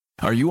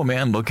Are you a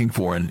man looking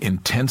for an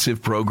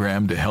intensive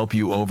program to help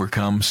you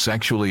overcome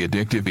sexually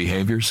addictive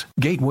behaviors?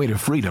 Gateway to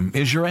Freedom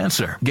is your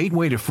answer.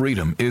 Gateway to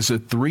Freedom is a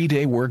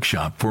 3-day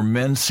workshop for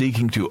men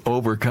seeking to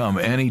overcome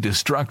any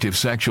destructive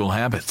sexual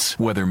habits.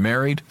 Whether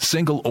married,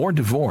 single, or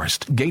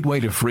divorced, Gateway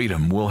to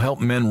Freedom will help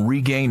men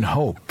regain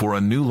hope for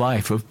a new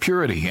life of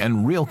purity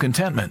and real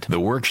contentment. The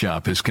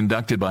workshop is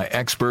conducted by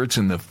experts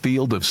in the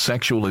field of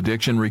sexual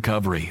addiction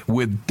recovery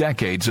with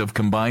decades of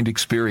combined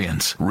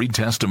experience. Read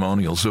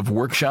testimonials of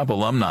workshop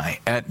alumni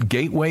at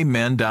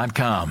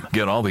gatewaymen.com.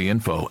 Get all the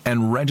info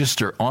and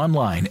register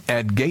online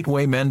at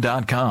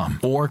gatewaymen.com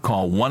or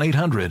call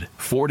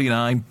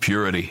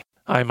 1-800-49-PURITY.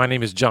 Hi, my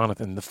name is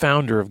Jonathan, the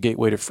founder of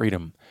Gateway to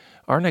Freedom.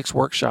 Our next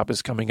workshop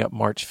is coming up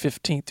March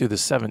 15th through the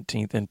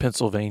 17th in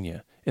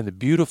Pennsylvania, in the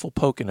beautiful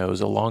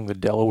Poconos along the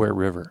Delaware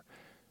River.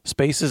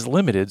 Space is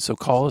limited, so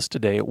call us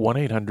today at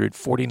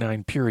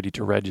 1-800-49-PURITY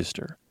to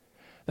register.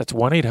 That's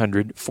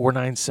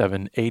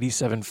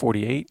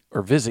 1-800-497-8748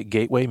 or visit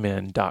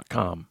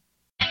gatewaymen.com.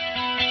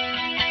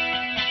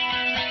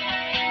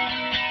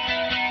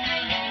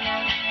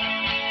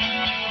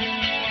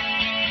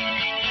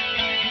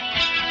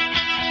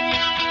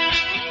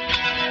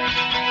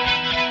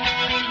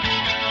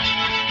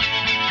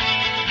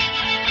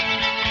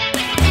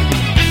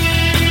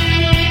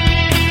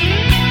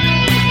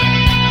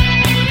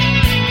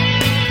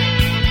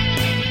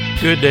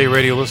 Good day,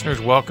 radio listeners.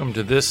 Welcome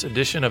to this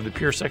edition of the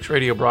Pure Sex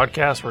Radio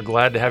broadcast. We're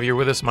glad to have you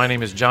with us. My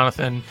name is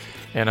Jonathan,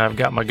 and I've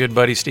got my good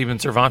buddy Steven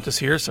Cervantes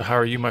here. So how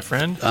are you, my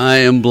friend? I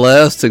am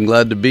blessed and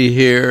glad to be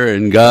here,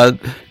 and God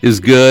is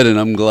good, and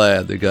I'm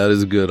glad that God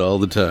is good all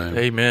the time.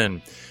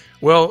 Amen.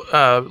 Well,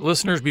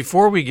 listeners,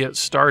 before we get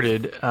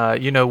started,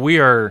 we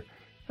are,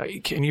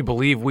 can you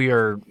believe we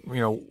are,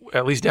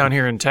 at least down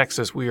here in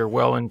Texas, we are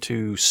well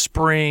into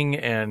spring,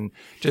 and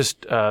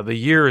just the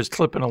year is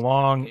clipping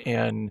along,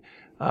 and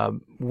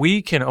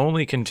we can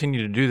only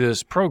continue to do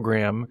this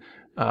program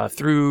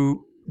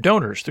through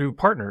donors, through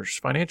partners,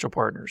 financial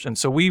partners. And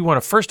so we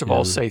want to first of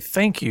all say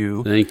thank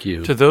you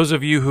to those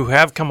of you who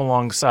have come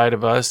alongside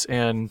of us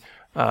and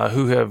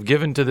who have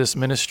given to this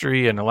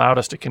ministry and allowed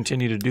us to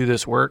continue to do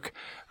this work.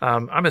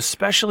 I'm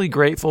especially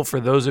grateful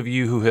for those of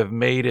you who have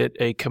made it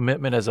a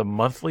commitment as a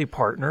monthly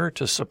partner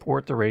to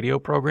support the radio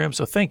program.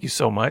 So thank you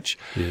so much.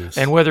 Yes.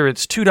 And whether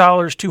it's $2,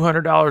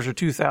 $200, or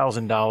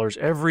 $2,000,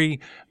 every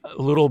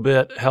little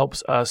bit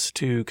helps us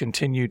to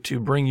continue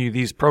to bring you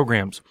these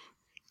programs.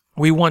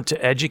 We want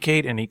to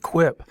educate and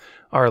equip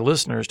our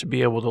listeners to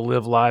be able to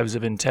live lives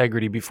of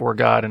integrity before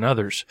God and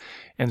others.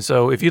 And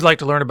so if you'd like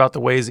to learn about the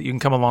ways that you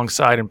can come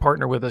alongside and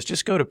partner with us,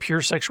 just go to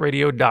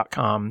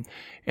puresexradio.com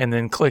and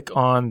then click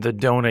on the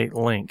donate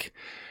link.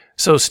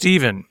 So,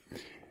 Stephen.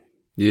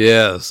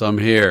 Yes, I'm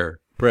here,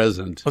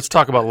 present. Let's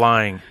talk about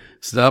lying.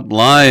 Stop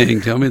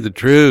lying. Tell me the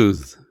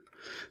truth.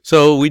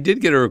 So we did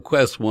get a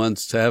request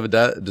once to have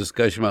a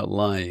discussion about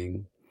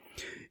lying.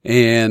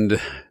 And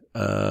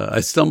I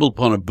stumbled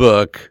upon a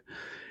book.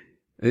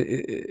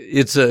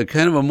 It's a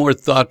kind of a more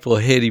thoughtful,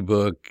 heady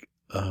book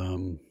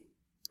than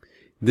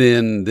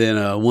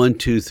a 1,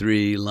 2,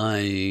 3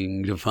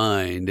 lying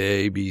defined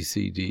A, B,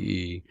 C, D,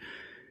 E.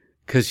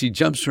 Because she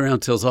jumps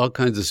around, tells all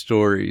kinds of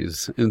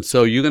stories. And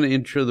so you're going to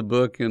intro the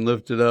book and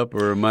lift it up,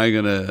 or am I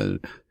going to?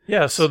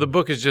 Yeah, so the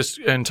book is just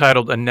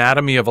entitled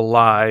Anatomy of a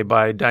Lie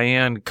by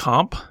Diane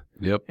Komp.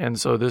 Yep. And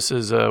so this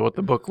is what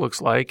the book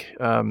looks like.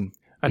 I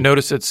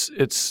notice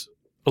it's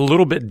a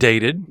little bit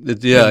dated.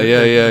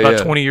 About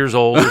 20 years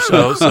old or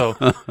so.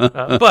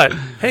 But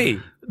hey,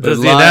 does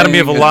the anatomy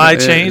of a lie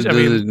change? I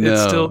mean,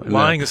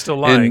 lying is still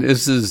lying. And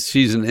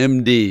she's an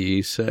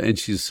MD, and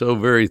she's so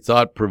very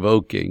thought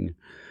provoking.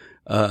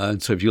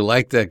 And so if you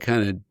like that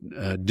kind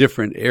of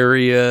different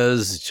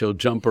areas, she'll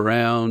jump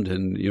around,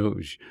 and you'll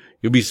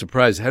be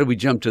surprised. How do we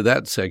jump to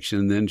that section?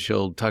 And then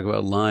she'll talk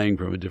about lying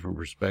from a different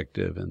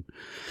perspective. And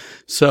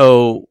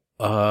so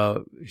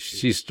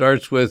she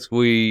starts with,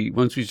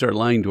 once we start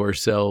lying to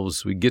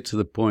ourselves, we get to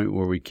the point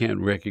where we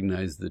can't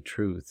recognize the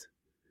truth,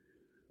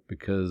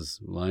 because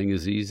lying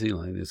is easy,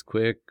 lying is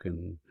quick,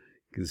 and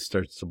it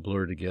starts to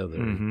blur together.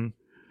 Mm-hmm.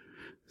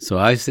 So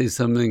I say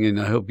something, and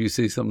I hope you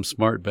say something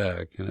smart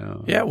back.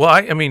 Yeah, well,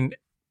 I mean,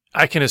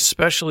 I can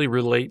especially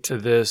relate to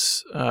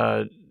this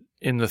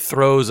in the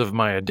throes of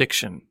my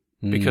addiction,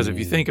 because if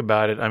you think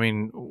about it, I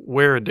mean,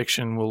 where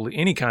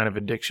any kind of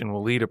addiction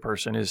will lead a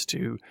person is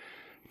to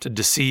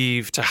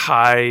deceive, to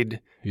hide,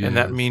 and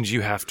that means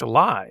you have to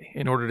lie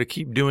in order to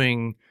keep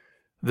doing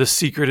the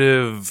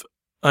secretive,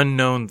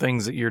 unknown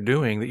things that you're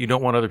doing that you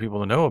don't want other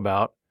people to know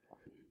about.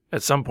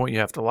 At some point, you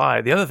have to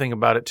lie. The other thing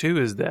about it, too,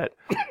 is that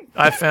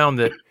I found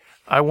that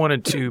I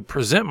wanted to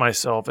present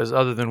myself as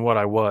other than what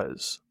I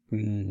was.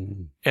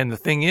 And the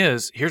thing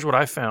is, here's what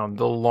I found.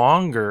 The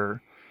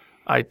longer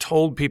I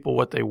told people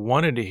what they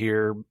wanted to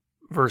hear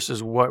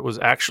versus what was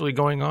actually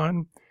going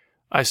on,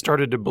 I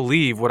started to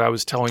believe what I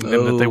was telling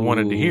them that they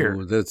wanted to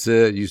hear. That's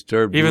it. You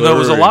start blurring. Even though it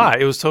was a lie.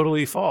 It was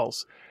totally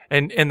false.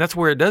 And that's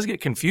where it does get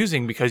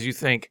confusing, because you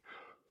think,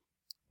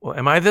 well,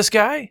 am I this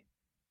guy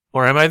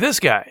or am I this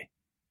guy?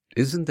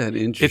 Isn't that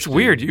interesting? It's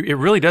weird. It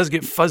really does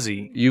get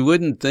fuzzy. You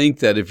wouldn't think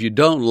that if you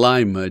don't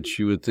lie much,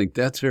 you would think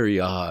that's very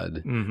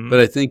odd. Mm-hmm. But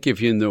I think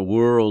if you're in the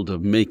world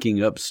of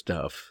making up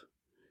stuff,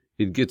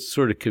 it gets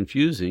sort of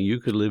confusing. You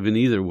could live in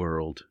either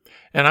world.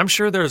 And I'm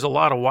sure there's a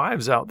lot of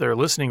wives out there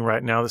listening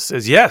right now that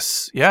says,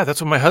 yes, yeah,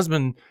 that's what my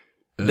husband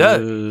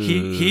does.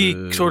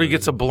 He sort of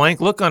gets a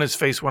blank look on his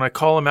face when I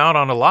call him out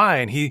on a lie,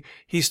 and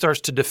he starts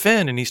to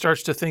defend, and he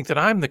starts to think that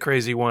I'm the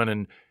crazy one,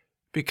 and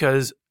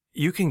because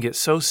you can get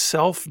so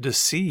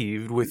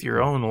self-deceived with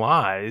your own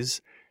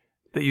lies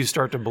that you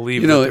start to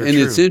believe that they're and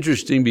true. It's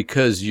interesting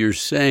because you're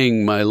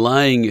saying my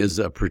lying is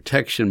a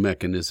protection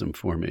mechanism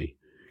for me.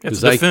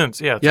 It's a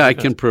defense. I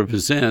can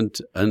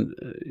present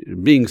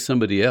being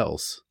somebody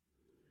else,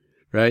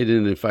 right?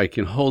 And if I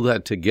can hold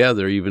that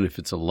together, even if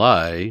it's a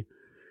lie,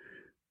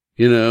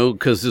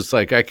 because it's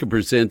like I could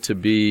present to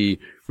be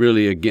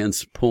really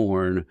against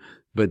porn,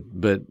 but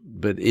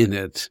in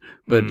it,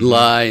 but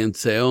lie and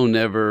say, oh,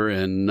 never,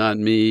 and not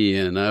me,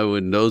 and I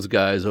wouldn't, those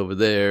guys over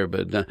there,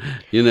 but not,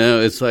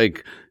 it's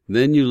like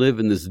then you live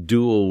in this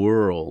dual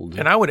world.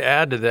 And I would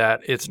add to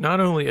that, it's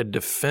not only a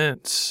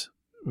defense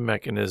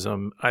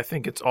mechanism, I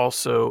think it's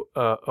also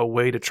a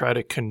way to try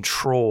to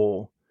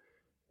control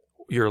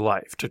your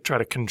life, to try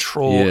to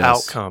control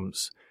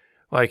outcomes.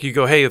 Like you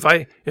go, hey, if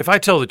I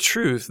tell the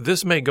truth,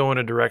 this may go in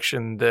a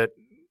direction that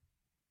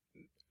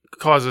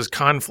causes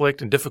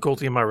conflict and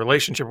difficulty in my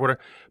relationship or whatever.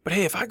 But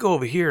hey, if I go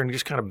over here and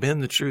just kind of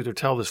bend the truth or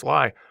tell this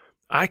lie,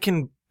 I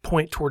can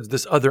point towards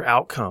this other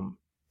outcome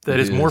that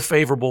is more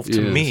favorable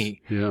to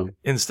me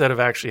instead of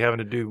actually having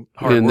to do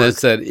hard work. And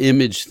that's that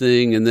image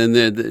thing. And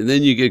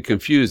then you get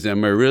confused.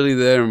 Am I really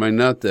that or am I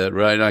not that,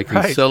 right? I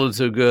can sell it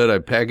so good. I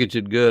package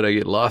it good. I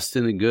get lost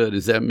in it good.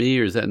 Is that me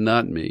or is that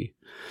not me?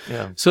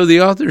 Yeah. So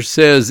the author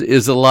says,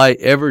 is a lie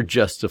ever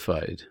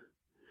justified?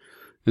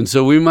 And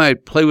so we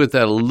might play with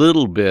that a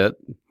little bit,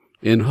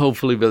 and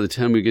hopefully by the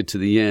time we get to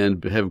the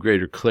end, have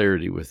greater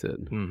clarity with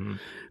it. Mm-hmm.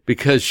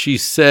 Because she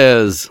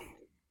tells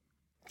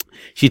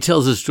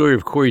the story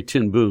of Corrie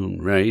ten Boom,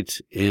 right?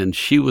 And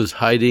she was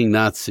hiding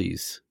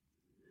Nazis.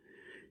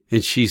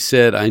 And she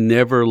said, I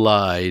never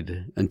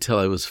lied until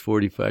I was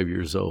 45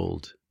 years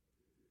old.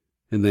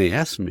 And they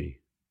asked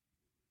me,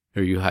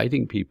 are you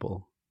hiding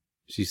people?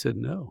 She said,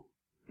 no.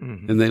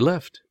 Mm-hmm. And they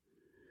left.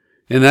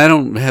 And I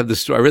don't have the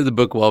story. I read the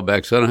book a while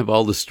back, so I don't have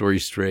all the story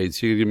straight.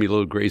 So you give me a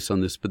little grace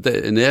on this. But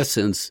in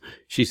essence,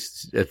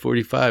 she's at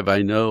 45,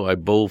 I know I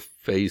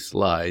bold-faced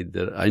lied,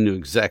 that I knew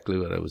exactly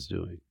what I was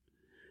doing.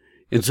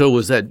 And so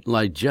was that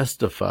lie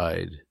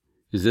justified?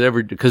 Is it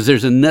ever? Because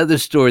there's another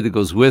story that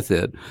goes with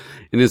it.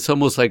 And it's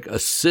almost like a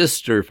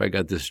sister, if I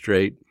got this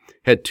straight,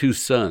 had two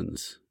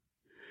sons.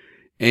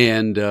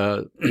 And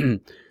the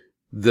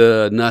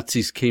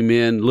Nazis came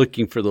in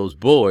looking for those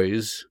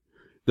boys.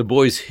 The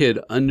boys hid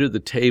under the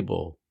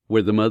table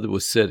where the mother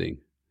was sitting.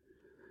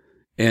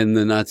 And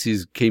the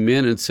Nazis came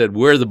in and said,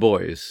 where are the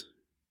boys?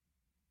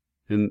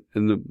 And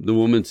the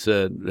woman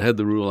had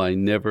the rule, I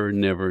never,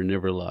 never,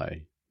 never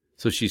lie.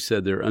 So she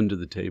said, they're under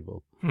the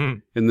table.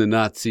 And the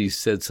Nazis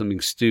said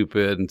something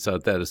stupid and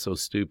thought that is so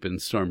stupid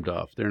and stormed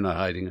off. They're not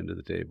hiding under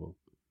the table.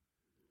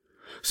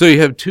 So you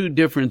have two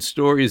different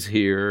stories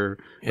here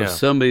of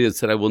somebody that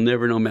said, I will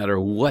never, no matter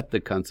what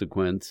the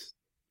consequence,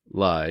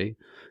 lie.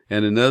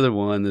 And another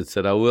one that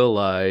said, I will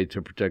lie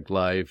to protect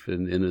life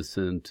and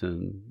innocent.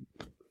 And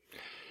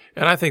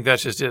I think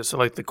that's just it. So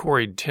like the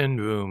Corrie ten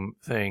Boom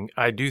thing,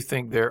 I do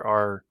think there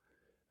are,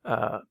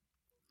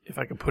 if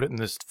I can put it in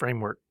this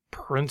framework,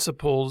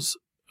 principles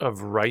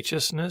of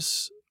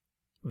righteousness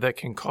that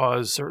can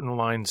cause certain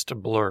lines to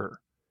blur.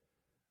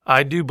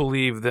 I do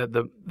believe that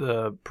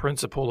the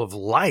principle of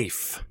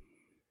life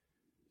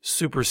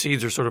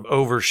supersedes or sort of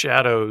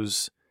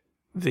overshadows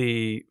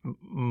the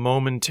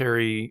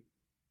momentary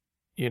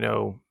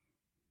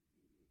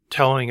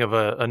telling of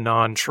a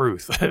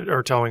non-truth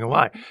or telling a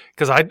lie.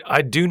 Because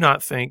I do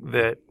not think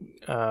that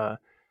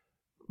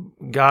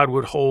God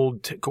would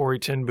hold Corrie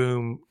ten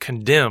Boom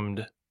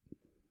condemned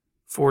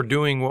for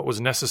doing what was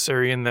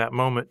necessary in that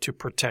moment to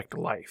protect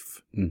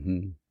life.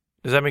 Mm-hmm.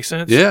 Does that make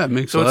sense? Yeah, it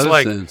makes a lot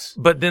of sense.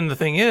 But then the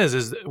thing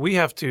is that we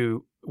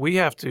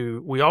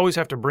always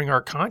have to bring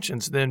our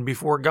conscience then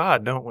before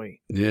God, don't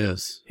we?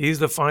 Yes. He's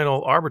the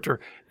final arbiter.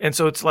 And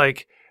so it's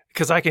like,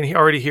 because I can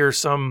already hear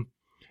some,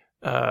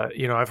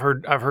 I've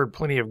heard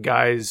plenty of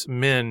guys,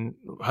 men,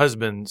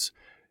 husbands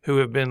who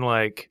have been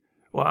like,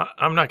 well,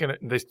 I'm not going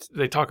to,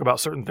 they talk about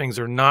certain things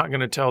they're not going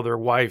to tell their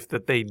wife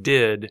that they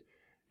did.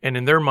 And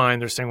in their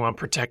mind, they're saying, well, I'm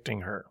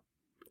protecting her.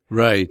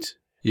 Right.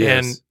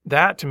 Yes. And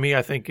that to me,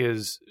 I think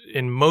is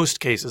in most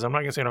cases, I'm not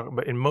going to say no,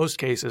 but in most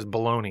cases,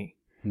 baloney.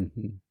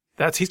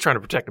 Mm-hmm. He's trying to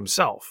protect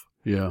himself.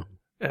 Yeah.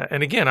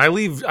 And again, I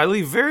leave a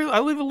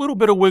little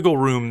bit of wiggle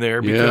room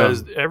there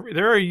because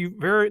there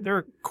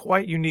are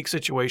quite unique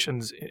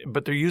situations,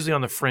 but they're usually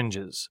on the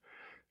fringes,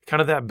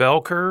 kind of that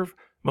bell curve.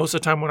 Most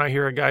of the time when I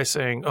hear a guy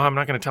saying, oh, I'm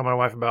not going to tell my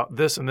wife about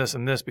this and this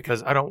and this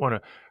because I don't want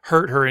to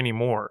hurt her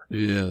anymore.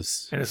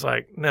 Yes. And it's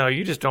like, no,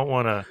 you just don't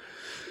want to.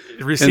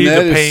 receive and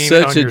that the pain is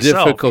such on a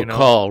yourself, difficult you know?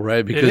 call,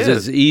 right? Because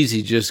is. it's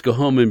easy just go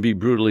home and be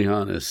brutally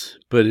honest,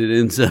 but it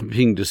ends up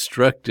being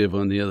destructive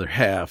on the other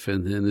half,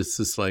 and then it's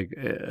just like,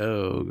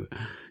 oh,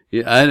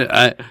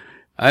 yeah,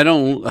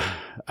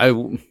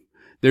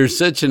 there's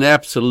such an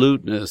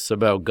absoluteness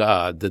about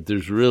God that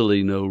there's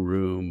really no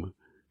room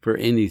for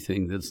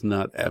anything that's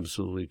not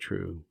absolutely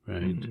true,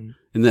 right? Mm-hmm.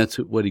 And that's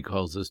what he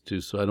calls us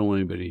to. So I don't want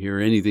anybody to hear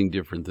anything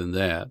different than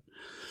that.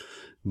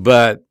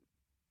 But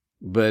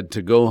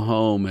to go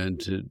home and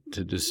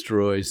to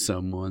destroy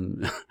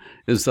someone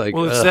is like,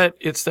 well,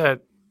 it's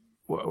that,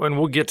 and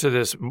we'll get to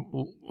this a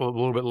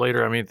little bit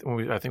later. I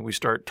mean, I think we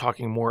start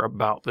talking more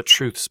about the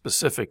truth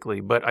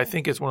specifically, but I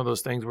think it's one of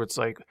those things where it's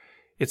like,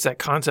 it's that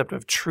concept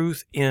of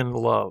truth in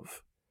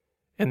love.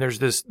 And there's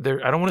this,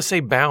 I don't want to say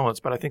balance,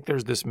 but I think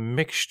there's this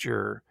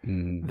mixture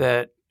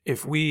that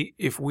if we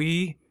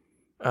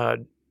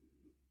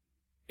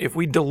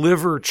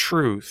deliver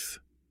truth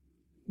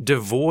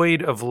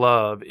devoid of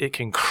love, it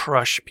can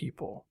crush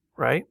people,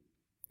 right?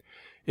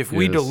 If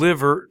we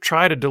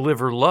try to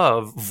deliver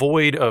love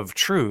void of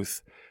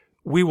truth,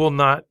 we will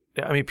not,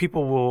 I mean,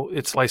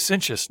 it's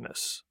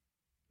licentiousness.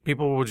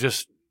 People will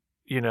just,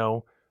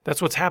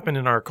 that's what's happened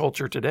in our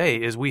culture today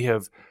is we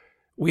have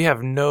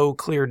no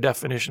clear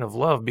definition of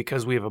love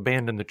because we have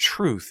abandoned the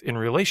truth in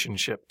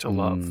relationship to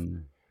love.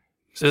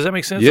 So does that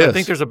make sense? Yes. I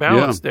think there's a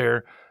balance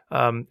there.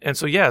 And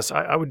so, yes,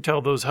 I would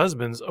tell those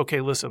husbands, okay,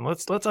 listen,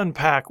 let's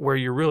unpack where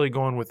you're really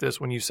going with this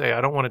when you say,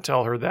 I don't want to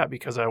tell her that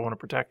because I want to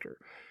protect her.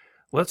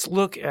 Let's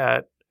look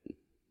at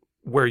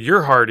where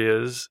your heart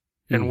is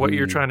and what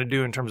you're trying to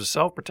do in terms of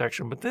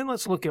self-protection. But then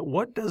let's look at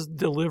what does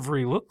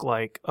delivery look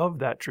like of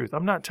that truth.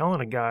 I'm not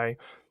telling a guy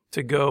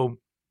to go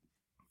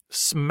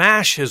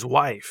smash his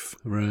wife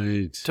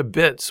to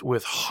bits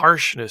with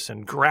harshness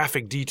and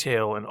graphic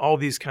detail and all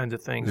these kinds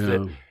of things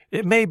that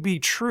it may be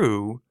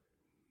true,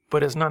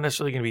 but it's not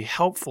necessarily going to be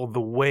helpful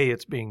the way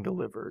it's being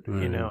delivered.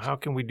 Right. How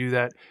can we do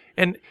that?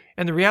 And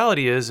the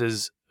reality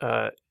is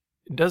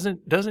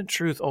doesn't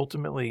truth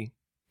ultimately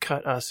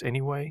cut us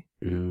anyway?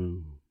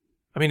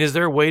 I mean, is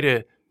there a way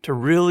to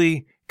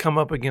really come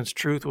up against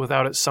truth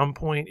without at some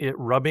point it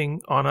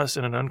rubbing on us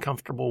in an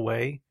uncomfortable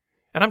way?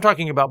 And I'm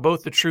talking about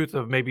both the truth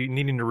of maybe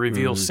needing to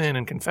reveal sin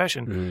and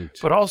confession,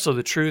 but also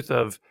the truth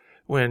of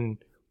when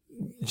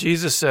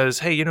Jesus says,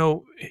 hey,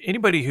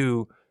 anybody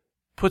who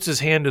puts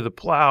his hand to the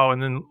plow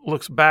and then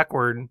looks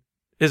backward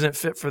isn't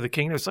fit for the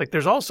kingdom. It's like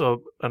there's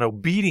also an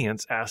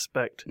obedience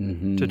aspect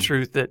to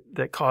truth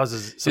that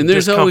causes some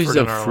discomfort in our lives. And there's always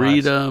a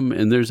freedom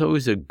and there's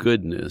always a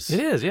goodness. It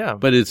is, yeah.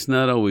 But it's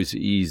not always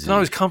easy. It's not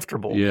always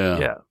comfortable.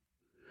 Yeah.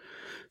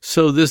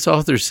 So this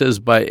author says,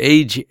 by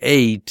age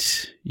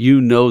 8,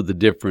 you know the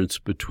difference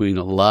between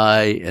a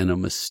lie and a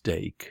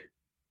mistake.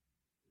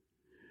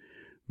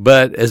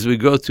 But as we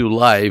go through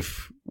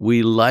life,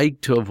 we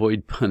like to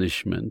avoid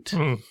punishment.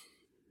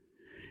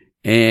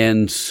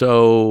 And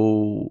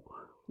so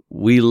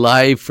we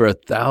lie for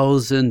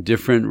 1,000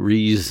 different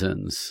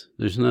reasons.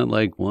 There's not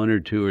like 1 or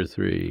 2 or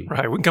 3.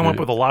 Right. We can come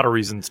up with a lot of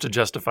reasons to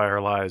justify our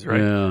lies,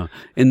 right? Yeah.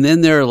 And then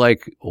there are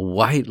like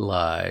white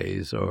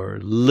lies or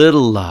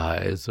little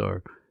lies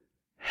or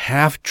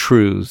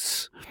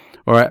half-truths.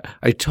 Or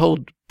I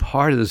told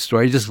part of the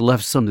story, I just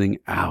left something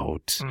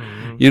out.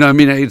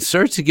 It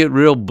starts to get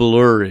real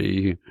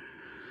blurry.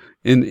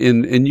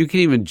 And you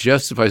can even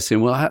justify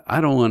saying, well, I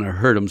don't want to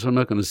hurt him, so I'm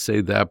not going to say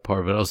that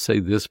part, but I'll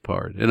say this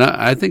part. And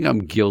I think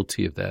I'm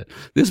guilty of that.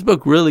 This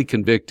book really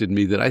convicted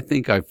me that I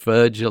think I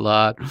fudge a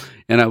lot,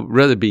 and I'd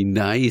rather be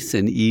nice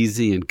and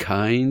easy and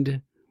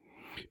kind,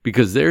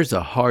 because there's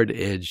a hard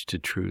edge to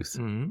truth.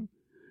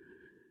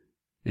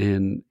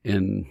 And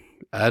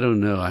I don't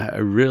know. I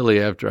really,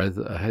 after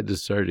I had to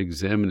start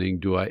examining,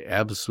 do I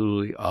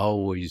absolutely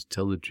always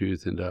tell the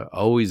truth? And I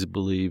always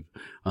believe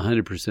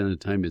 100% of the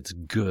time it's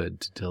good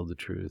to tell the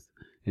truth.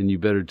 And you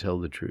better tell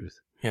the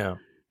truth. Yeah.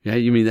 Yeah,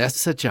 you mean that's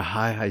such a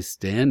high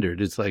standard.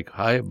 It's like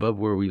high above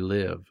where we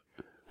live.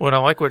 Well, I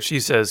like what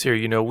she says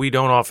here. We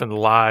don't often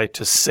lie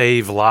to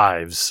save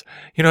lives.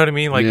 You know what I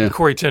mean? Like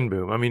Corrie ten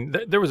Boom. I mean,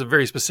 there was a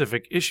very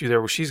specific issue there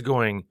where she's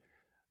going,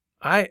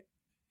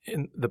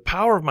 in the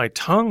power of my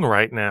tongue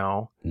right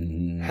now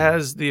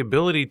has the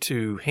ability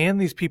to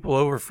hand these people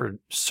over for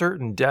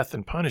certain death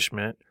and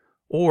punishment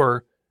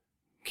or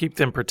keep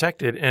them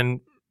protected.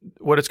 And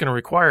what it's going to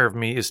require of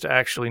me is to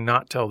actually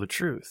not tell the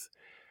truth.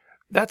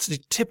 That's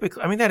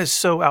that is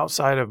so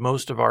outside of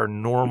most of our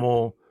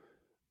normal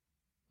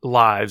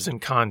lives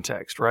and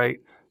context, right?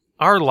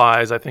 Our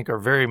lies, I think, are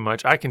very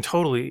much, I can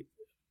totally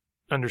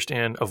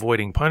understand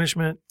avoiding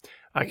punishment.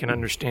 I can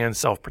understand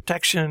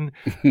self-protection.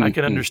 I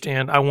can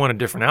understand I want a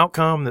different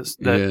outcome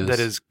that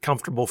is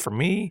comfortable for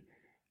me.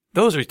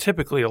 Those are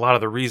typically a lot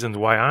of the reasons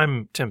why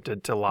I'm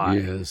tempted to lie.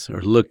 Yes,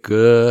 or look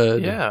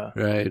good. Yeah.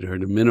 Right, or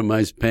to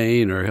minimize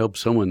pain or help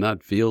someone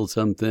not feel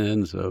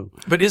something. So,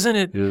 but isn't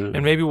it,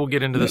 and maybe we'll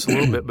get into this a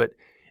little bit, but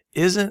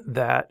isn't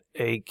that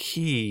a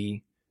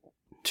key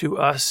to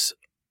us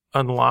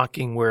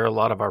unlocking where a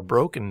lot of our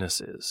brokenness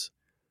is?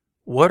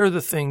 What are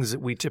the things that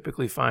we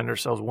typically find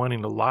ourselves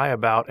wanting to lie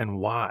about and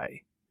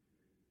why?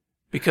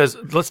 Because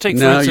let's take,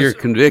 for now instance, you're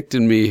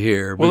convicting me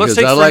here, Well, let's because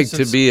take, I for like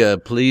instance- to be a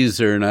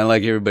pleaser and I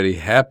like everybody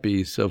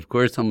happy. So of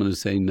course I'm going to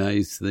say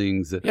nice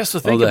things. Yeah, so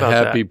all think the about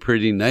happy, that.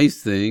 pretty,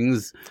 nice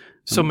things.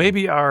 So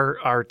maybe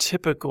our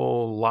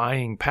typical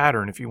lying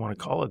pattern, if you want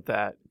to call it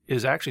that,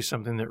 is actually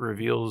something that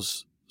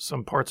reveals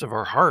some parts of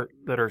our heart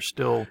that are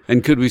still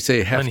And could we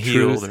say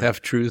Unhealed or- half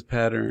truth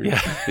pattern?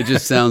 Yeah. It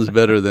just sounds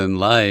better than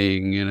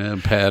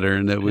lying,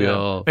 pattern that we Yeah.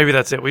 all. Maybe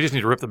that's it. We just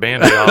need to rip the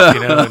Band-Aid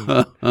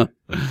off, and,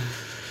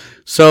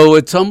 So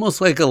it's almost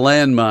like a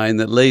landmine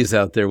that lays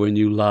out there when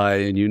you lie,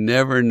 and you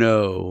never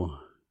know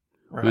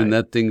when right.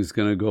 that thing's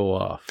going to go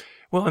off.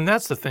 Well, and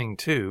that's the thing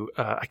too.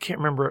 I can't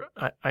remember.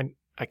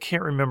 I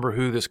can't remember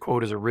who this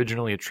quote is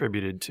originally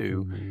attributed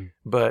to, Mm-hmm.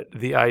 but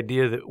the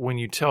idea that when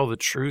you tell the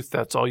truth,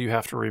 that's all you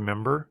have to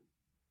remember.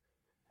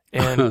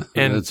 And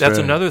That's that's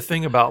right. another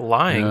thing about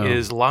lying Yeah.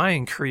 is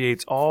lying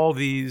creates all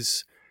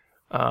these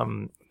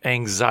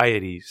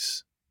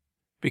anxieties.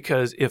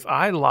 Because if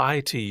I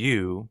lie to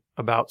you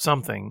about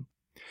something,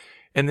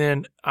 and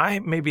then I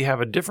maybe have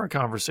a different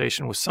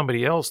conversation with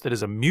somebody else that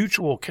is a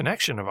mutual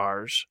connection of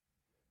ours,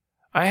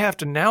 I have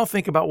to now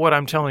think about what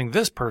I'm telling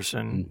this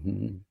person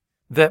Mhm.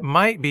 that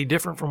might be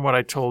different from what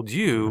I told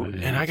you,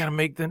 Right. and I got to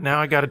make that. Now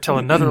I got to tell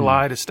another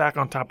lie to stack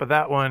on top of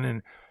that one,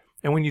 and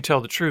when you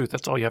tell the truth,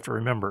 that's all you have to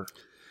remember.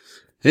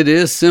 It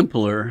is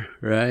simpler,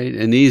 right?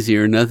 And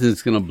easier.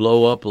 Nothing's going to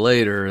blow up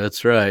later.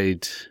 That's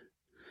right.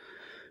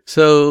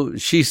 So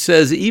she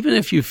says, even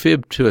if you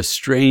fib to a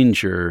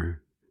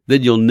stranger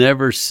that you'll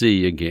never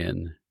see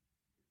again,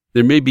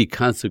 there may be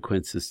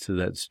consequences to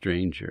that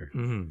stranger.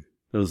 Mm.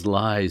 Those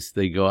lies,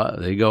 they go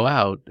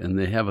out and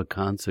they have a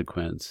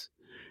consequence.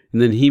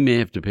 And then he may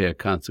have to pay a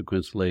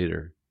consequence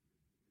later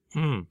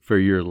for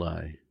your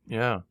lie.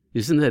 Yeah,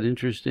 Isn't that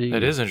interesting?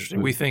 that is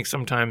interesting. We think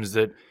sometimes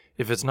that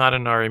if it's not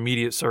in our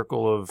immediate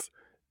circle of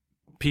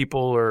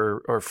people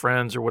or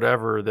friends or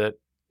whatever, that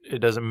it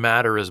doesn't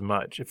matter as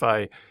much.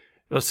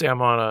 Let's say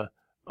I'm on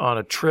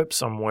a trip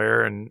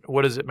somewhere, and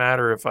what does it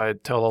matter if I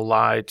tell a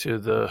lie to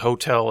the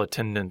hotel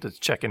attendant that's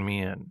checking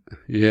me in?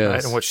 Yes.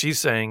 Right? And what she's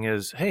saying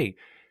is, hey,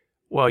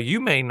 well, you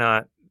may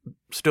not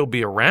still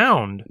be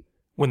around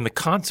when the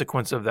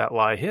consequence of that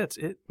lie hits.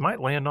 It might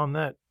land on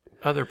that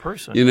other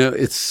person.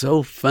 It's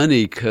so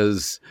funny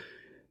because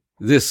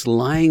this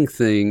lying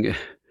thing,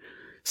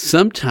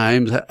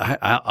 sometimes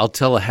I'll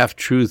tell a half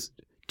truth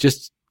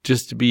just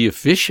to be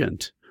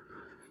efficient.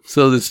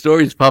 So the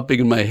story's popping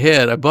in my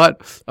head. I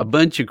bought a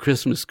bunch of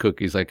Christmas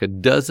cookies, like a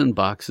dozen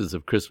boxes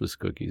of Christmas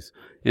cookies,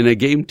 and I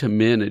gave them to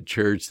men at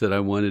church that I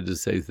wanted to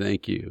say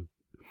thank you.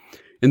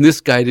 And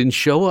this guy didn't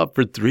show up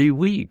for 3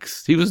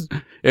 weeks.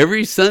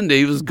 Every Sunday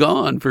he was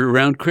gone for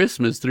around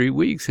Christmas, 3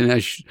 weeks. And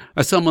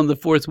I saw him on the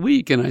 4th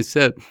week, and I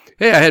said,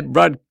 hey, I had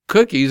brought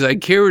cookies. I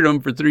carried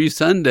them for 3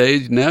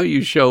 Sundays. Now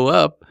you show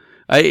up.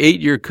 I ate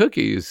your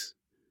cookies.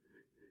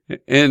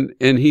 And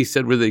he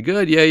said, were they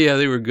good? Yeah,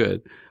 they were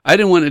good. I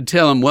didn't want to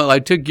tell him, well, I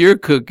took your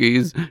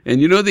cookies,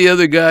 and the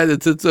other guy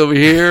that sits over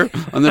here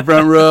on the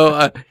front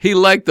row, he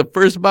liked the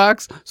first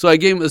box, so I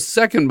gave him a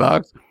second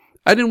box.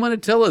 I didn't want to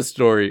tell a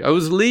story. I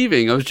was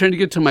leaving. I was trying to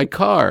get to my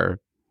car.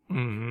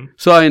 Mm-hmm.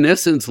 So I, in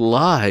essence,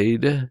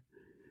 lied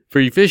for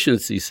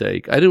efficiency's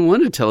sake. I didn't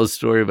want to tell a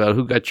story about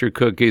who got your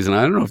cookies, and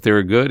I don't know if they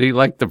were good. He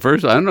liked the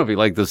first one. I don't know if he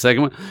liked the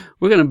second one.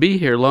 We're going to be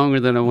here longer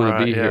than I want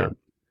to be here.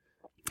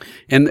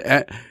 And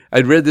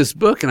I'd read this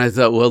book, and I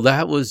thought, well,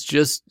 that was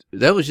just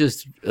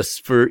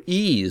for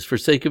ease, for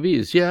sake of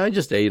ease. Yeah, I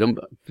just ate them.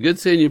 Good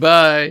seeing you.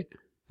 Bye.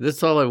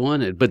 That's all I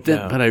wanted. But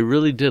I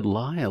really did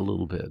lie a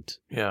little bit.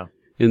 Yeah.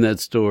 In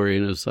that story,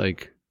 and it was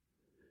like,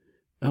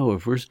 oh,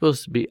 if we're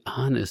supposed to be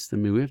honest,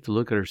 we have to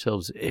look at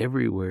ourselves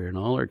everywhere in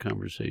all our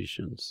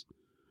conversations.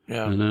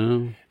 Yeah.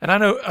 And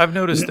I've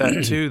noticed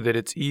that too, that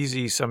it's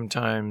easy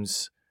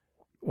sometimes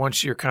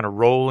once you're kind of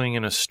rolling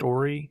in a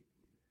story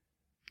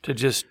to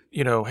just,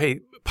 hey,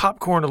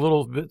 popcorn a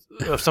little bit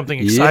of something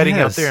exciting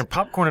out there and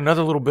popcorn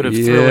another little bit of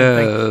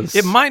thrilling thing.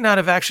 It might not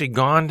have actually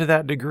gone to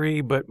that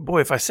degree, but boy,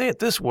 if I say it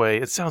this way,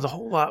 it sounds a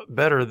whole lot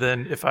better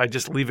than if I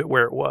just leave it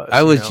where it was.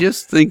 I was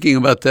just thinking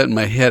about that in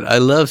my head. I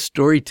love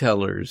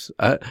storytellers.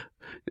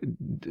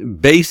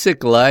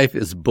 Basic life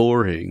is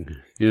boring.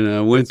 I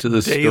went to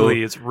the store.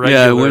 It's regular.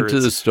 Yeah, I went to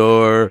the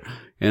store.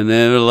 And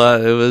then it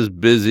was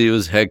busy, it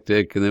was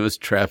hectic, and there was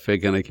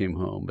traffic, and I came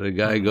home. But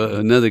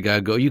another guy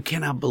go, you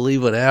cannot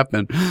believe what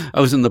happened. I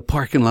was in the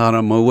parking lot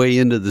on my way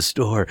into the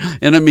store.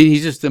 And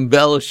he's just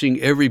embellishing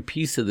every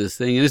piece of this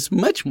thing. And it's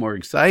much more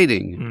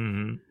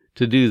exciting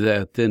to do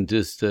that than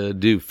just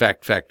do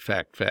fact,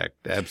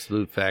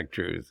 absolute fact,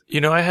 truth.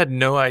 I had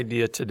no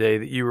idea today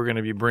that you were going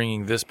to be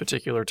bringing this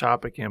particular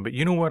topic in. But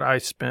you know what I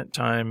spent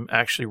time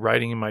actually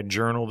writing in my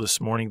journal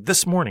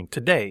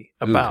today,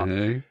 about?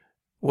 Okay.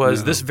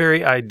 Was this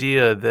very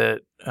idea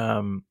that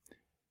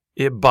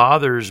it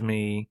bothers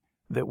me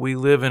that we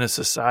live in a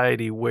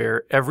society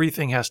where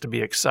everything has to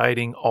be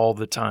exciting all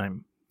the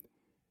time.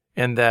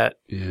 And that,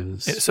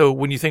 so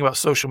when you think about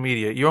social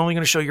media, you're only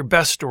going to show your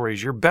best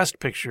stories, your best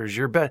pictures,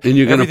 your best. And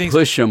you're going to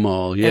push them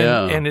all,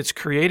 And it's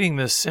creating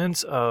this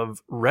sense of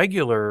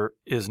regular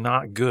is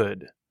not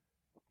good.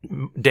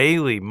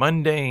 daily,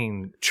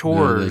 mundane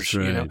chores, that's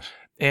right. you know.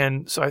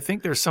 And so I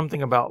think there's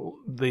something about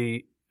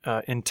the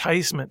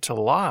enticement to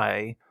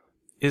lie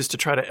is to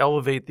try to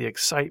elevate the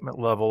excitement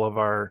level of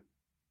our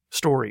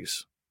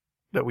stories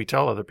that we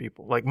tell other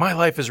people. Like, my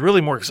life is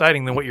really more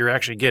exciting than what you're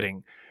actually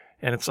getting.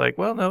 And it's like,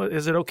 well, no,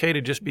 is it okay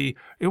to just be,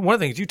 one of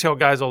the things you tell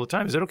guys all the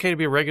time, is it okay to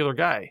be a regular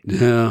guy?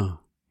 Yeah.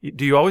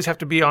 Do you always have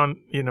to be on,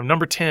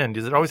 number 10?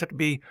 Does it always have to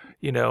be,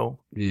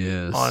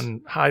 Yes.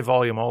 on high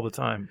volume all the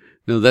time?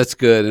 No, that's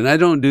good. And I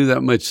don't do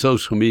that much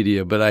social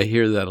media, but I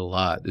hear that a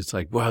lot. It's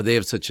like, wow, they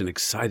have such an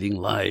exciting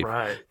life.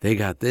 Right. They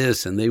got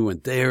this and they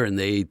went there and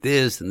they ate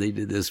this and they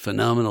did this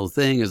phenomenal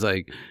thing. It's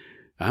like,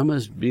 I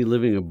must be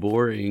living a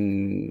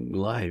boring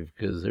life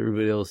because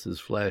everybody else is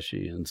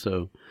flashy. And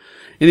so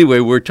anyway,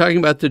 we're talking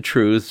about the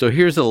truth. So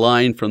here's a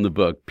line from the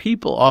book.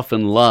 People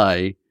often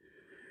lie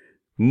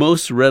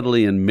most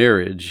readily in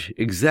marriage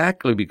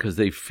exactly because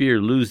they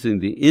fear losing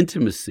the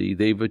intimacy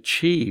they've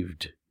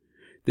achieved.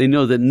 They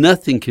know that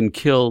nothing can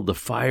kill the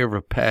fire of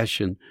a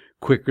passion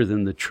quicker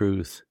than the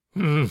truth.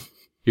 Mm.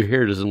 Your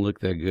hair doesn't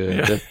look that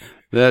good. Yeah.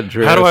 That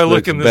dress How do I look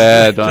looks in this?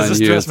 bad Does on this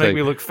you. dress It's make like,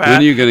 me look fat? when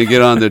are you going to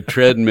get on the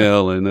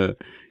treadmill and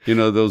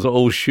those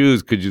old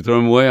shoes? Could you throw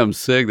them away? I'm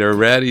sick. They're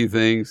ratty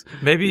things.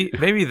 Maybe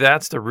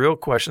that's the real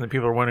question that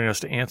people are wanting us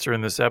to answer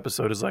in this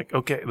episode is like,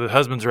 okay, the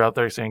husbands are out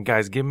there saying,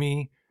 guys, give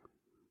me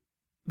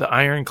the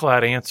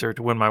ironclad answer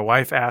to when my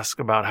wife asks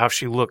about how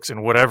she looks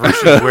and whatever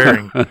she's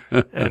wearing.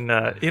 And,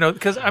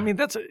 because,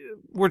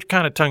 we're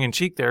kind of tongue in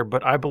cheek there,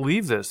 but I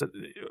believe this,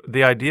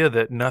 the idea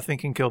that nothing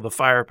can kill the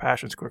fire of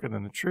passions quicker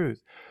than the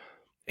truth.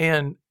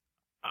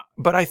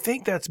 But I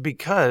think that's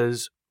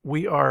because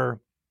we're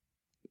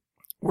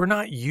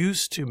not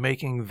used to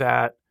making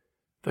that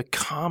the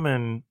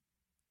common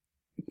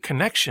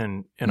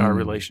connection in our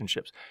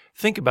relationships.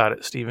 Think about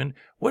it, Stephen.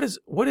 What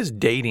is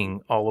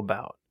dating all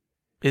about?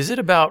 Is it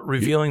about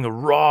revealing the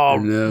raw,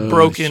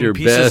 broken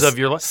pieces of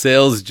your life?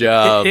 Sales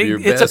job.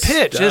 It's a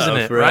pitch, stuff, isn't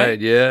it? Right?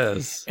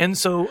 Yes. And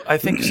so I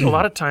think a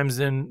lot of times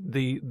then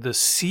the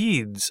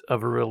seeds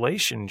of a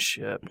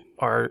relationship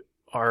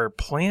are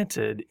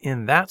planted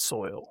in that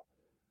soil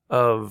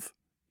of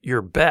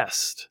your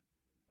best,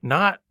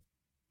 not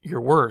your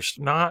worst,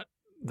 not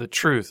the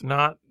truth,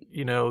 not,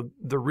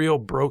 the real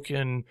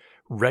broken,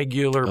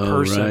 regular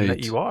person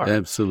that you are.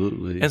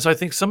 Absolutely. And so I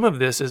think some of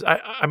this is,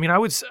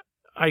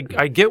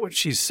 I get what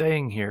she's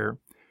saying here,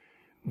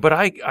 but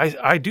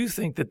I do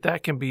think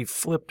that can be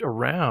flipped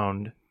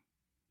around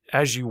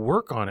as you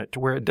work on it to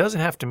where it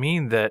doesn't have to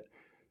mean that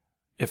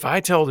if I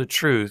tell the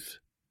truth,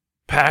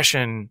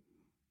 passion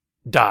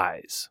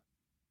dies.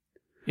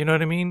 You know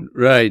what I mean?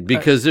 Right,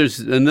 because there's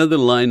another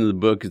line in the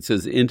book. It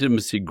says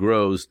intimacy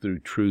grows through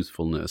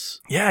truthfulness.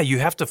 Yeah, you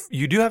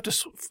do have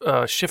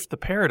to shift the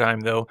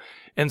paradigm though.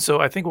 And so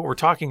I think what we're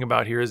talking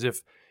about here is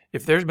if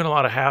there's been a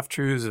lot of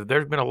half-truths, if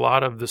there's been a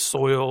lot of the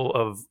soil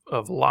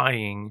of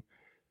lying,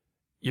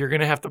 you're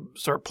going to have to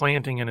start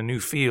planting in a new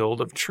field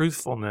of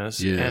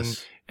truthfulness.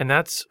 Yes. And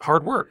that's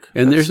hard work.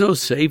 And there's no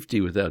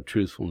safety without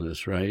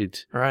truthfulness,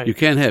 right? Right. You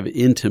can't have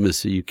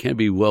intimacy. You can't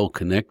be well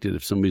connected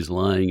if somebody's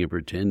lying and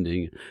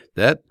pretending.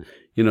 That's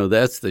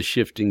the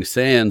shifting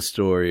sand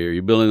story. Or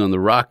you're building on the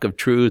rock of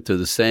truth or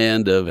the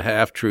sand of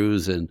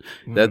half-truths, and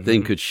that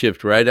thing could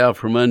shift right out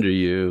from under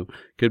you.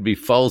 Could be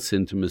false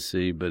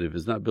intimacy, but if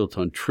it's not built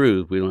on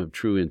truth, we don't have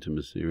true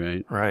intimacy,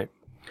 right? Right.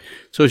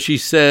 So she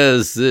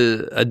says,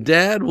 a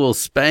dad will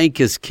spank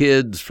his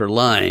kids for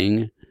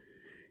lying,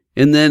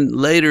 and then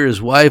later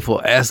his wife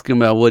will ask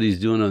him about what he's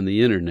doing on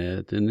the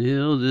internet, and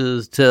he'll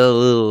just tell a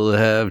little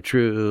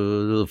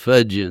half-true, little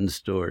fudging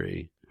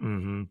story.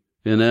 Mm-hmm.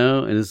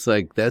 And it's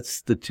like,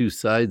 that's the two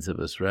sides of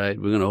us, right?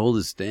 We're going to hold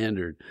a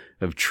standard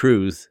of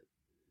truth,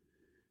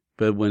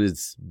 but when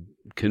it's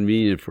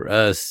convenient for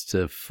us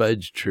to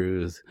fudge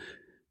truth,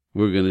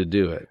 we're going to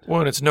do it.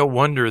 Well, and it's no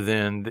wonder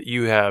then that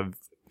you have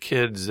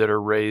kids that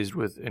are raised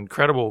with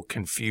incredible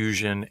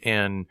confusion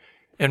and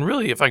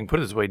really, if I can put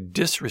it this way,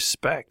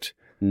 disrespect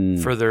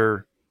for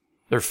their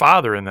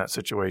father in that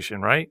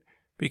situation, right?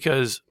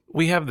 Because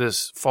we have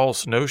this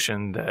false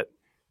notion that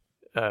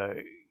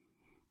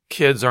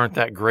kids aren't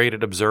that great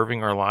at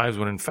observing our lives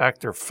when in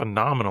fact they're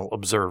phenomenal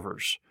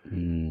observers.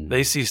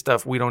 They see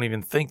stuff we don't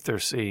even think they're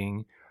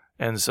seeing.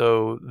 And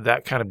so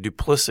that kind of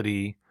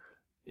duplicity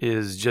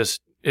is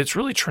it's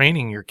really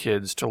training your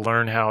kids to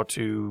learn how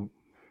to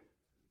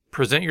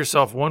present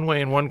yourself one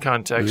way in one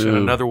context and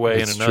another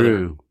way in another.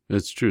 True.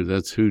 That's true.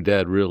 That's who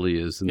dad really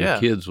is. And the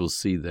kids will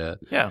see that.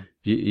 Yeah.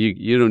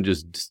 You don't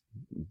just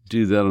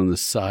do that on the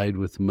side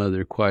with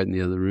mother quiet in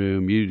the other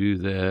room. You do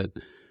that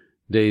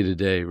day to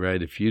day,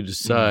 right? If you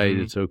decide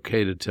it's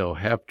okay to tell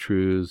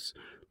half-truths,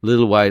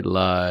 little white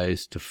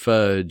lies, to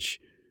fudge,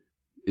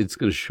 it's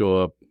going to show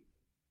up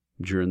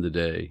during the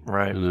day.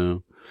 Right.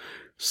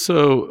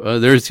 So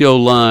there's the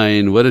old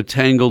line, what a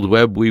tangled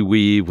web we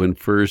weave when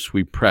first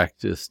we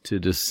practice to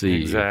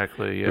deceive.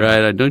 Exactly, yeah.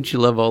 Right? Don't you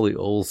love all the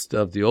old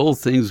stuff, the old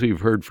things we've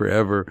heard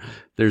forever?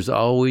 There's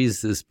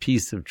always this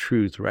piece of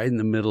truth right in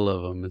the middle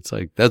of them. It's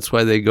like, that's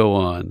why they go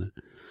on.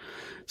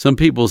 Some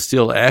people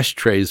steal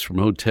ashtrays from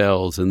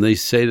hotels, and they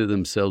say to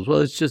themselves, well,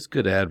 it's just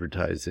good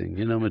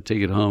advertising. I'm going to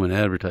take it home and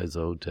advertise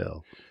the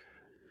hotel.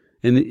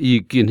 And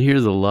you can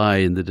hear the lie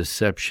and the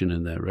deception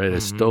in that, right?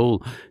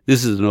 Mm-hmm.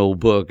 This is an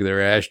old book. There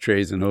are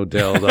ashtrays in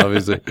hotels,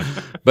 obviously.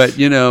 But,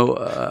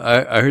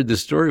 I heard the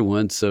story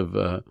once of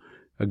a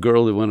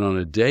girl that went on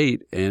a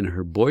date, and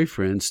her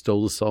boyfriend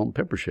stole the salt and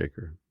pepper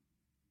shaker.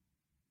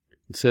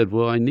 And said,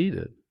 well, I need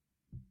it.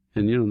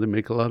 And, they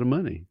make a lot of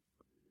money.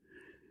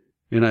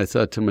 And I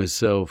thought to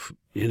myself,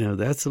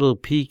 that's a little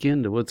peek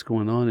into what's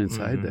going on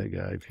inside that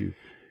guy.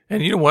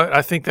 And you know what?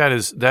 I think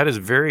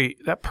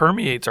that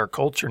permeates our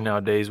culture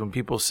nowadays when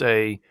people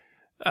say,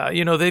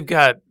 they've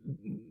got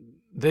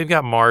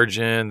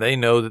margin. They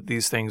know that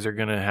these things are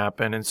going to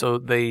happen. And so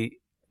they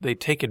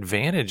take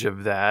advantage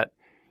of that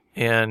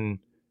and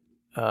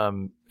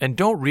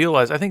don't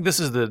realize, I think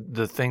this is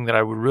the thing that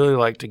I would really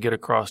like to get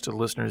across to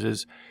listeners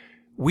is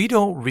we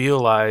don't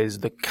realize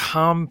the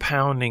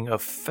compounding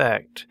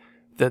effect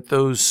that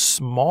those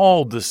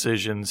small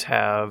decisions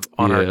have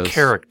on our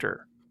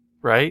character,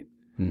 right?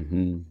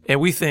 Mm-hmm. And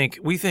we think,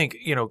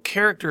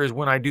 character is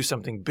when I do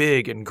something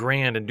big and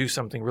grand and do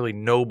something really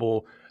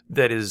noble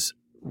that is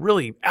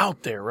really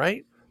out there,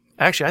 right?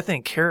 Actually, I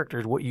think character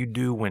is what you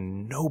do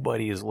when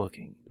nobody is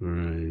looking.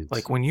 Right.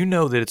 Like when you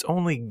know that it's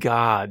only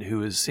God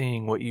who is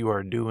seeing what you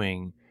are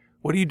doing.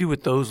 What do you do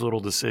with those little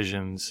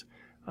decisions?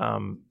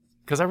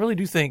 Because I really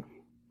do think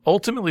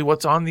ultimately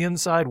what's on the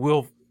inside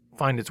will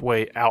find its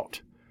way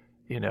out.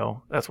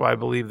 That's why I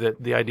believe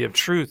that the idea of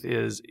truth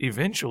is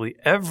eventually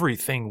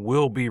everything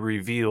will be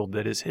revealed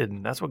that is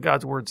hidden. That's what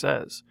God's word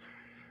says.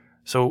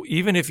 So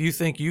even if you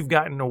think you've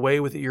gotten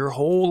away with it your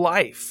whole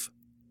life,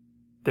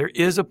 there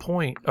is a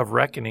point of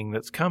reckoning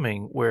that's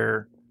coming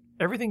where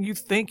everything you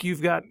think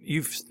you've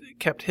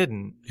kept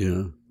hidden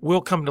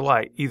will come to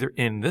light, either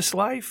in this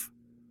life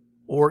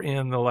or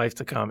in the life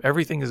to come.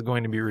 Everything is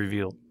going to be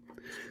revealed.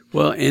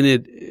 Well, and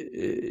it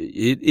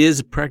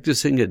is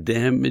practicing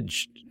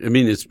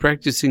it's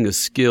practicing a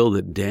skill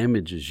that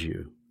damages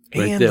you.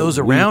 Right? And that those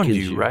around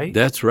you, right?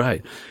 That's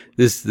right.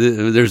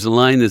 There's a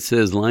line that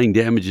says lying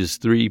damages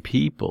three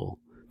people: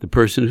 the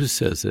person who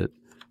says it,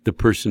 the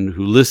person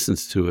who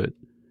listens to it,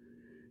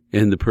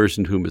 and the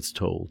person whom it's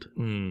told.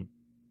 Mm.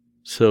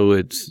 So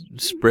it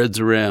spreads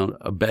around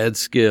a bad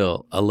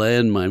skill, a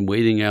landmine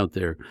waiting out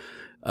there,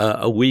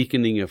 a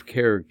weakening of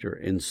character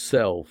and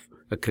self,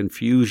 a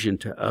confusion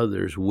to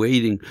others,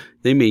 waiting.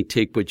 They may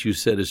take what you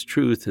said as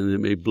truth and it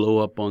may blow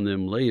up on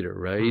them later,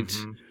 right?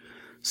 Mm-hmm.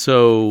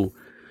 So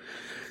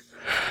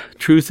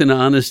truth and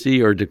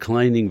honesty are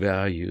declining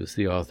values,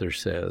 the author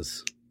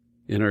says.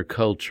 In our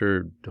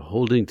culture,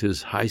 holding to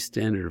this high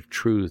standard of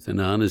truth and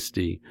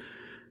honesty,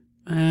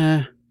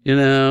 we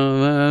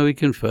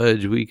can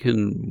fudge, we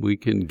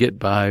can get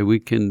by, we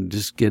can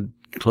just get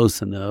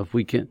close enough,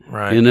 we can,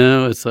 right.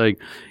 It's like,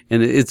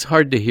 and it's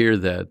hard to hear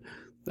that.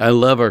 I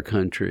love our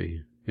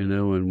country,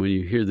 and when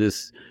you hear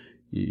this,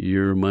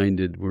 you're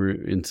reminded we're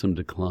in some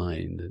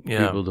decline, that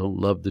people don't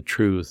love the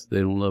truth.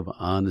 They don't love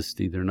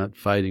honesty. They're not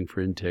fighting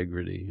for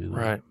integrity.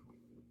 Right.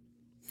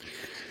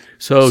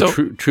 So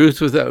truth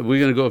without,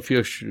 we're going to go a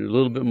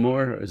little bit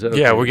more. Is that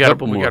okay? Yeah, we got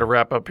to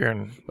wrap up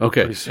here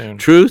pretty soon.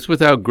 Truth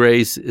without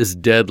grace is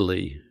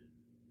deadly,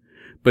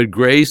 but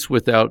grace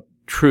without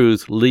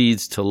truth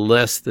leads to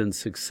less than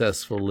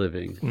successful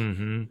living.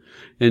 Mm-hmm.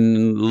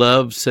 And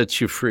love sets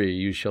you free.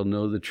 You shall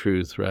know the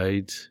truth,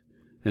 right?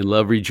 And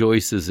love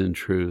rejoices in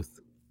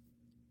truth.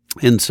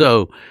 And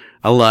so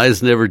a lie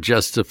is never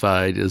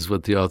justified, is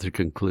what the author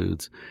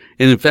concludes.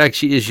 And in fact,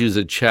 she issues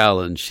a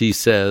challenge. She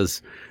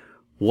says,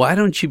 why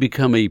don't you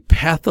become a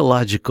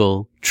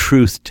pathological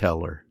truth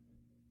teller?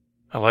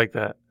 I like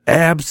that.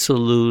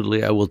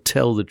 Absolutely. I will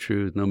tell the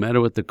truth, no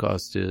matter what the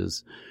cost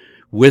is.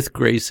 With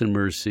grace and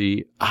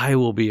mercy, I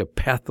will be a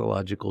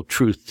pathological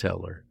truth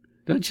teller.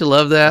 Don't you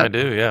love that? I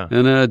do, yeah.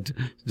 And it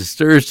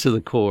stirs to the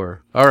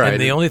core. All right.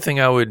 And the only thing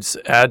I would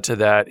add to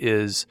that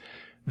is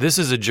this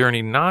is a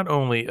journey not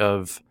only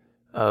of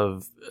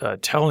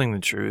telling the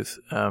truth,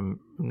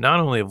 not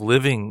only of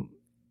living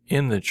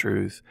in the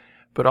truth,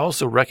 but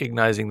also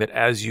recognizing that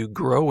as you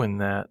grow in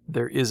that,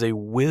 there is a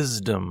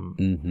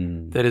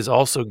wisdom that is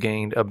also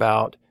gained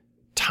about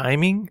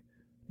timing,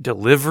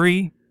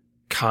 delivery,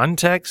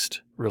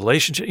 context,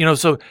 relationship.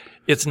 So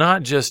it's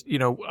not just,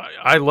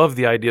 I love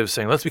the idea of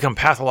saying, let's become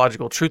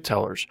pathological truth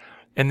tellers.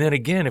 And then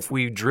again, if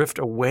we drift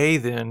away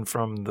then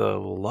from the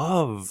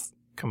love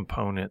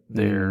component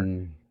there,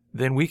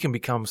 then we can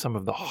become some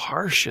of the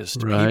harshest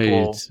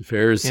people.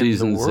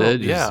 Pharisees in the and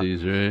world.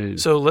 Sadducees, right.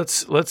 So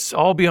let's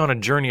all be on a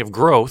journey of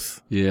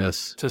growth.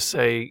 Yes. To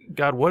say,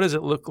 God, what does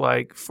it look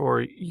like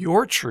for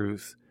your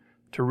truth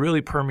to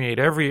really permeate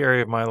every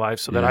area of my life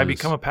so that I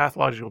become a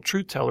pathological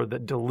truth teller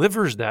that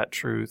delivers that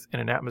truth in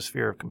an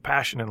atmosphere of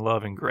compassion and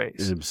love and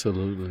grace.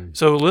 Absolutely.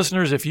 So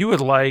listeners, if you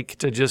would like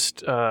to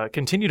just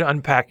continue to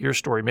unpack your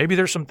story, maybe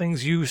there's some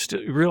things you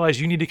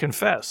realize you need to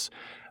confess.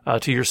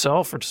 to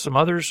yourself or to some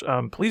others,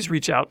 please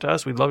reach out to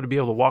us. We'd love to be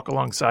able to walk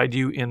alongside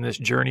you in this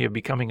journey of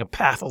becoming a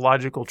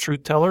pathological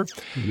truth teller.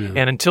 Yeah.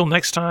 And until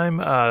next time,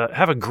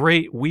 have a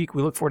great week.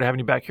 We look forward to having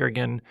you back here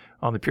again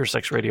on the Pure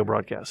Sex Radio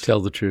broadcast. Tell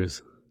the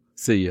truth.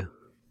 See ya.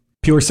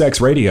 Pure Sex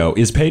Radio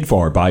is paid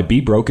for by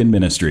Be Broken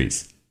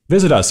Ministries.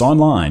 Visit us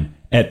online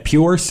at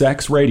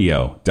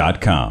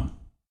puresexradio.com.